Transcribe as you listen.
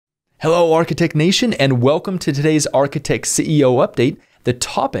Hello, Architect Nation, and welcome to today's Architect CEO Update. The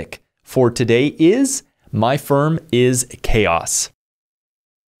topic for today is My Firm is Chaos.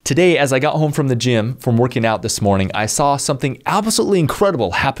 Today, as I got home from the gym from working out this morning, I saw something absolutely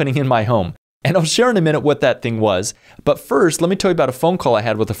incredible happening in my home. And I'll share in a minute what that thing was. But first, let me tell you about a phone call I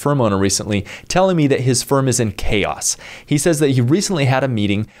had with a firm owner recently telling me that his firm is in chaos. He says that he recently had a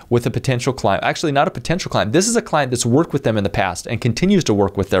meeting with a potential client. Actually, not a potential client. This is a client that's worked with them in the past and continues to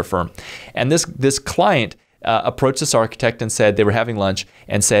work with their firm. And this client approached this architect and said, they were having lunch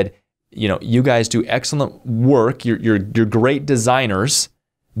and said, you know, you guys do excellent work. You're great designers,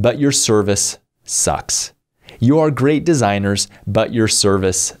 but your service sucks. You are great designers, but your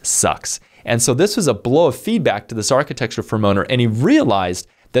service sucks. And so this was a blow of feedback to this architecture firm owner, and he realized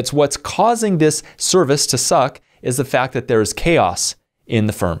that's what's causing this service to suck is the fact that there is chaos in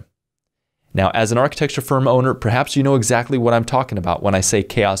the firm. Now, as an architecture firm owner, perhaps you know exactly what I'm talking about when I say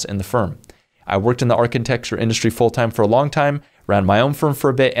chaos in the firm. I worked in the architecture industry full-time for a long time, ran my own firm for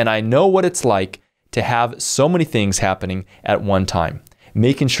a bit, and I know what it's like to have so many things happening at one time.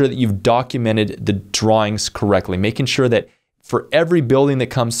 Making sure that you've documented the drawings correctly, making sure that for every building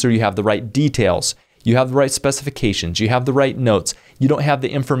that comes through, you have the right details, you have the right specifications, you have the right notes, you don't have the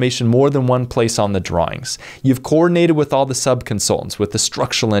information more than one place on the drawings. You've coordinated with all the sub-consultants, with the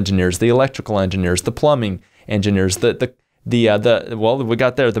structural engineers, the electrical engineers, the plumbing engineers, we got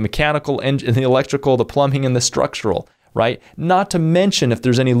there, the mechanical, the electrical, the plumbing, and the structural, right? Not to mention if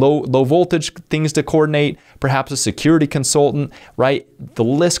there's any low voltage things to coordinate, perhaps a security consultant, right? The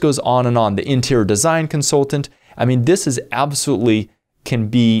list goes on and on. The interior design consultant. I mean, this is absolutely can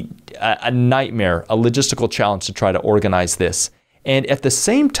be a nightmare, a logistical challenge to try to organize this. And at the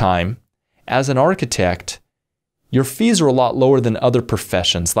same time, as an architect, your fees are a lot lower than other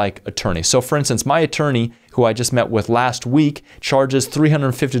professions like attorneys. So for instance, my attorney, who I just met with last week, charges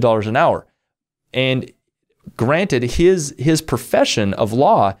 $350 an hour. And granted, his profession of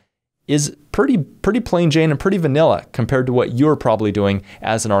law is pretty plain Jane and pretty vanilla compared to what you're probably doing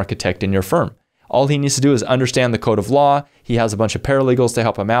as an architect in your firm. All he needs to do is understand the code of law. He has a bunch of paralegals to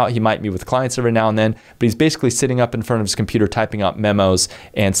help him out. He might meet with clients every now and then, but he's basically sitting up in front of his computer typing out memos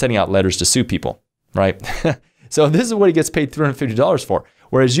and sending out letters to sue people, right? So this is what he gets paid $350 for.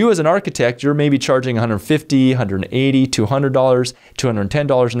 Whereas you as an architect, you're maybe charging $150, $180, $200,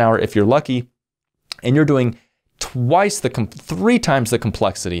 $210 an hour if you're lucky, and you're doing three times the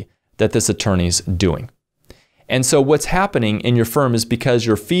complexity that this attorney's doing. And so what's happening in your firm is because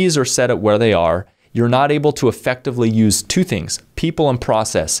your fees are set at where they are, you're not able to effectively use two things, people and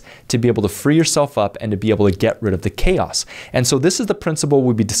process, to be able to free yourself up and to be able to get rid of the chaos. And so this is the principle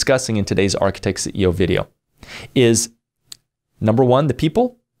we'll be discussing in today's Architect CEO video, is number one, the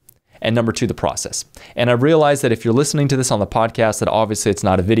people, and number two, the process. And I realize that if you're listening to this on the podcast, that obviously it's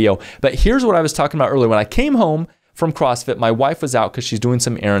not a video, but here's what I was talking about earlier. When I came home from CrossFit, my wife was out because she's doing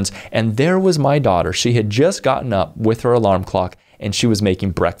some errands, and there was my daughter. She had just gotten up with her alarm clock, and she was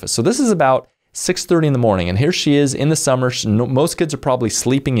making breakfast. So this is about 6:30 in the morning, and here she is in the summer. Most kids are probably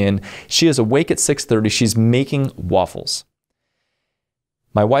sleeping in. She is awake at 6:30. She's making waffles.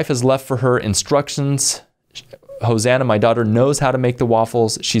 My wife has left for her instructions. Hosanna, my daughter, knows how to make the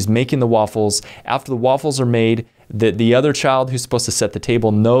waffles. She's making the waffles. After the waffles are made, the other child who's supposed to set the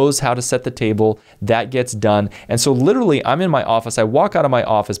table knows how to set the table. That gets done. And so literally, I'm in my office. I walk out of my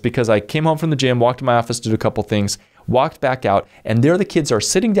office because I came home from the gym, walked to my office to do a couple things, walked back out, and there the kids are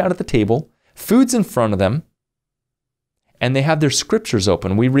sitting down at the table, food's in front of them, and they have their scriptures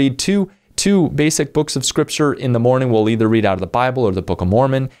open. We read two basic books of scripture in the morning. We'll either read out of the Bible or the Book of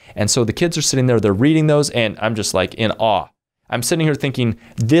Mormon. And so the kids are sitting there, they're reading those, and I'm just like in awe. I'm sitting here thinking,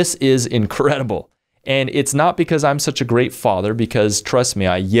 this is incredible. And it's not because I'm such a great father, because trust me,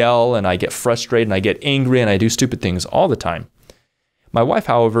 I yell and I get frustrated and I get angry and I do stupid things all the time. My wife,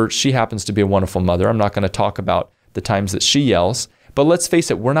 however, she happens to be a wonderful mother. I'm not going to talk about the times that she yells, but let's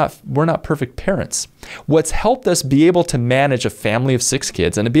face it, we're not perfect parents. What's helped us be able to manage a family of 6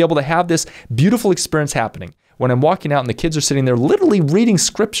 kids and to be able to have this beautiful experience happening when I'm walking out and the kids are sitting there literally reading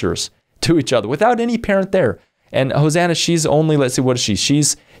scriptures to each other without any parent there. And Hosanna, she's only, let's see, what is she?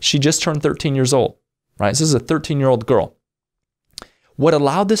 She just turned 13 years old. Right? This is a 13-year-old girl. What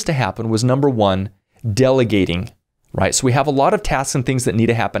allowed this to happen was, number one, delegating, right? So we have a lot of tasks and things that need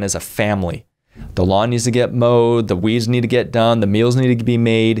to happen as a family. The lawn needs to get mowed, the weeds need to get done, the meals need to be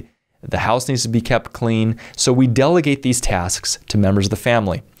made, the house needs to be kept clean. So we delegate these tasks to members of the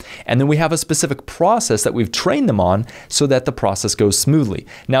family. And then we have a specific process that we've trained them on so that the process goes smoothly.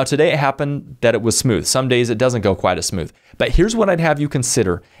 Now today it happened that it was smooth. Some days it doesn't go quite as smooth. But here's what I'd have you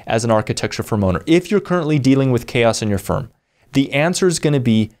consider as an architecture firm owner. If you're currently dealing with chaos in your firm, the answer is going to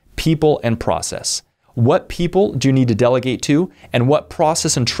be people and process. What people do you need to delegate to, and what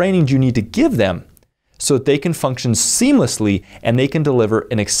process and training do you need to give them so that they can function seamlessly and they can deliver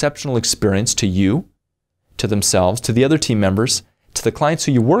an exceptional experience to you, to themselves, to the other team members, to the clients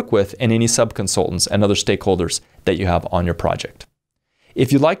who you work with, and any sub-consultants and other stakeholders that you have on your project.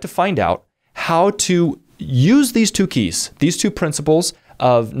 If you'd like to find out how to use these two keys, these two principles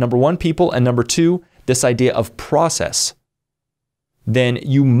of number one, people, and number two, this idea of process, then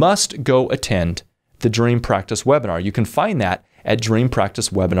you must go attend the Dream Practice webinar. You can find that at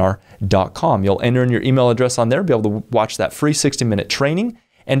dreampracticewebinar.com. You'll enter in your email address on there, be able to watch that free 60-minute training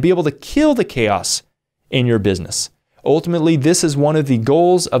and be able to kill the chaos in your business. Ultimately, this is one of the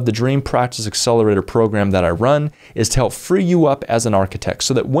goals of the Dream Practice Accelerator program that I run, is to help free you up as an architect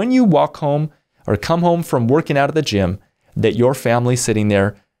so that when you walk home or come home from working out at the gym, that your family's sitting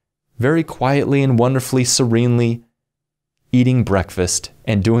there very quietly and wonderfully, serenely eating breakfast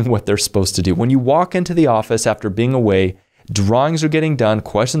and doing what they're supposed to do. When you walk into the office after being away, drawings are getting done,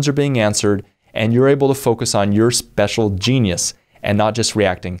 questions are being answered, and you're able to focus on your special genius and not just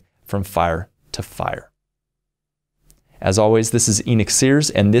reacting from fire to fire. As always, this is Enoch Sears,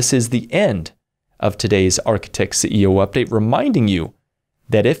 and this is the end of today's Architect CEO Update, reminding you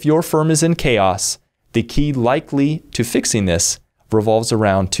that if your firm is in chaos, the key likely to fixing this revolves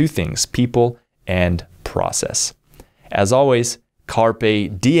around two things: people and process. As always,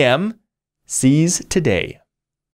 Carpe Diem, seize today.